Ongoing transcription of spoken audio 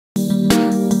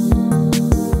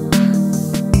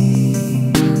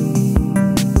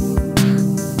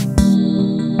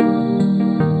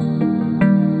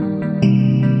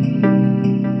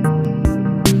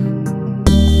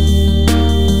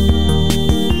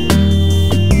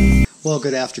Well,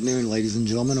 good afternoon, ladies and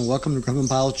gentlemen, and welcome to Grumman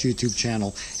Pilot's YouTube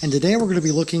channel. And today we're going to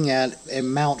be looking at a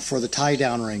mount for the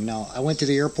tie-down ring. Now, I went to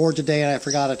the airport today and I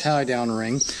forgot a tie-down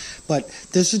ring, but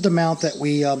this is the mount that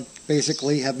we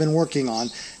basically have been working on.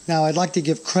 Now, I'd like to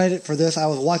give credit for this. I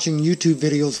was watching YouTube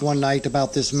videos one night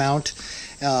about this mount.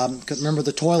 Remember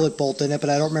the toilet bolt in it,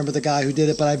 but I don't remember the guy who did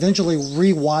it. But I eventually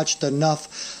rewatched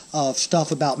enough of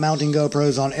stuff about mounting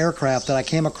GoPros on aircraft that I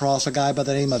came across a guy by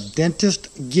the name of Dentist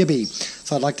Gibby.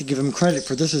 So I'd like to give him credit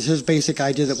for this. Is his basic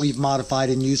idea that we've modified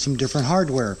and used some different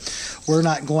hardware. We're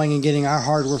not going and getting our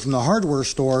hardware from the hardware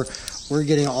store. We're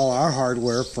getting all our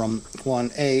hardware from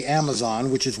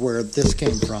Amazon, which is where this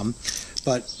came from.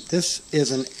 But this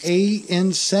is an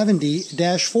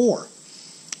AN70-4,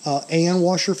 AN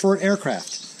washer for an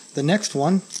aircraft. The next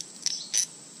one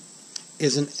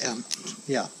is an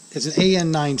It's an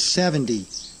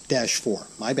AN970-4.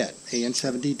 My bad.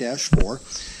 AN70-4.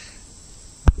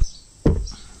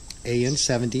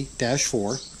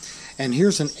 AN70-4. And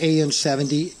here's an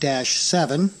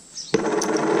AN70-7.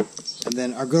 And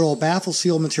then our good old baffle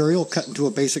seal material cut into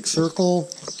a basic circle.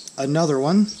 Another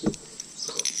one.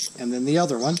 And then the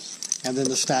other one. And then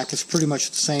the stack is pretty much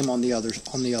the same on the other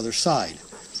side.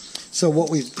 So what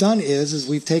we've done is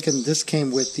we've taken, this came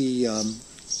with the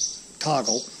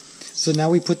toggle. So now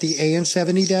we put the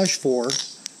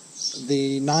AN70-4,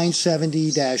 the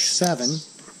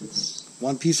 970-7,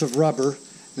 one piece of rubber.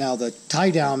 Now the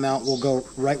tie-down mount will go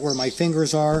right where my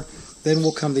fingers are. Then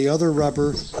will come the other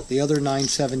rubber, the other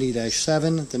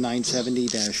 970-7, the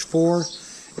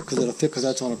 970-4, because it'll fit because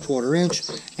that's on a 1/4 inch.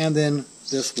 And then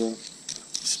this will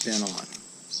spin on.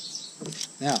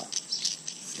 Now,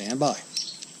 stand by.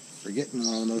 Forgetting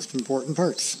one of the most important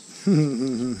parts.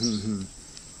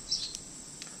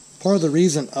 Part of the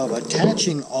reason of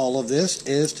attaching all of this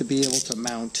is to be able to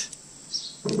mount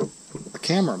a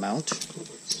camera mount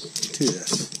to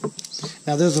this.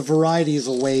 Now there's a variety of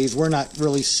ways. We're not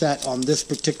really set on this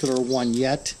particular one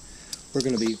yet. We're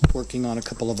going to be working on a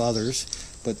couple of others,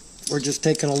 but we're just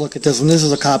taking a look at this one. This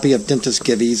is a copy of Dentist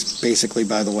Gibby's, basically,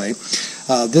 by the way.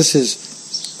 This is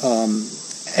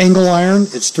angle iron.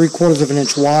 It's 3/4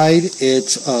 inch wide.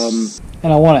 It's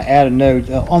and I want to add a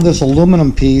note on this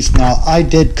aluminum piece. Now, I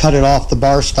did cut it off the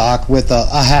bar stock with a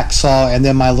hacksaw and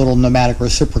then my little pneumatic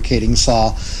reciprocating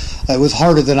saw. It was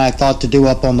harder than I thought to do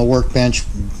up on the workbench,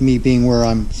 me being where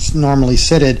I'm normally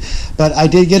seated, but I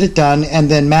did get it done. And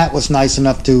then Matt was nice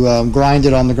enough to grind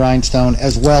it on the grindstone,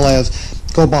 as well as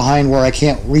go behind where I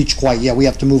can't reach quite yet. We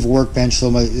have to move a workbench, so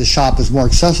the shop is more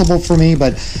accessible for me.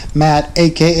 But Matt,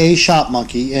 aka Shop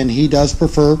Monkey, and he does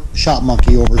prefer Shop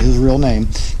Monkey over his real name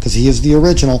because he is the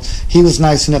original, he was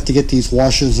nice enough to get these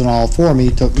washers and all for me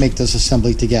to make this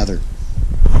assembly together.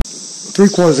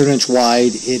 3/4 inch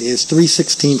wide. It is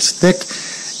 3/16 thick.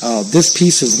 This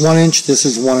piece is 1 inch. This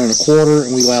is 1 1/4,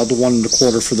 and we allowed the 1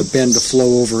 1/4 for the bend to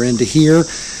flow over into here.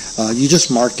 You just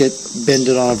mark it, bend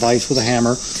it on a vise with a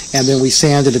hammer, and then we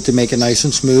sanded it to make it nice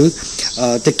and smooth.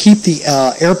 To keep the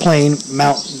airplane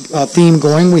mount theme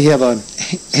going, we have an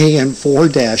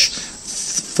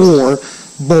AN4-4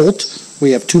 bolt.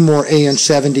 We have 2 more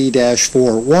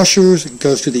AN70-4 washers. It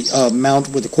goes to the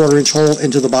mount with a 1/4 inch hole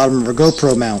into the bottom of our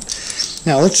GoPro mount.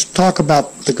 Now let's talk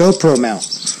about the GoPro mount.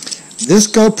 This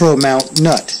GoPro mount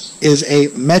nut is a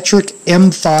metric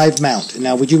M5 mount.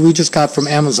 Now, we just got from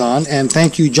Amazon, and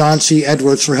thank you, John C.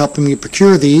 Edwards, for helping me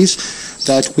procure these,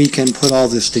 that we can put all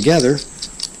this together.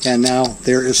 And now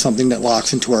there is something that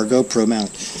locks into our GoPro mount.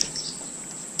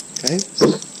 Okay,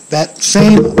 that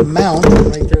same mount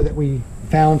right there that we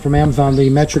found from Amazon, the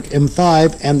metric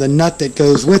M5, and the nut that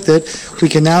goes with it, we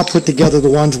can now put together the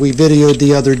ones we videoed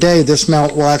the other day. This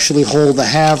mount will actually hold the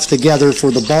halves together for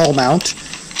the ball mount,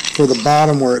 for the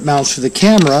bottom where it mounts to the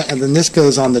camera, and then this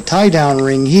goes on the tie-down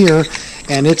ring here,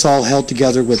 and it's all held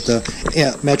together with the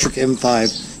metric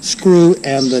M5 screw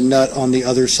and the nut on the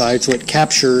other side, so it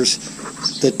captures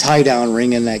the tie-down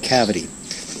ring in that cavity.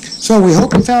 So we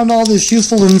hope you found all this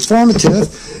useful and informative.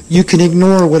 You can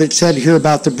ignore what it said here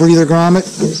about the breather grommet.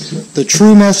 The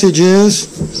true message is,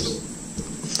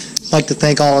 I'd like to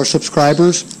thank all our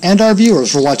subscribers and our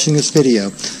viewers for watching this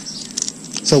video.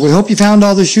 So we hope you found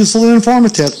all this useful and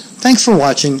informative. Thanks for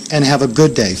watching, and have a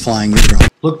good day flying your drone.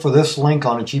 Look for this link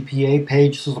on a GPA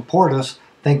page to support us.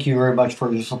 Thank you very much for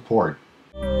your support.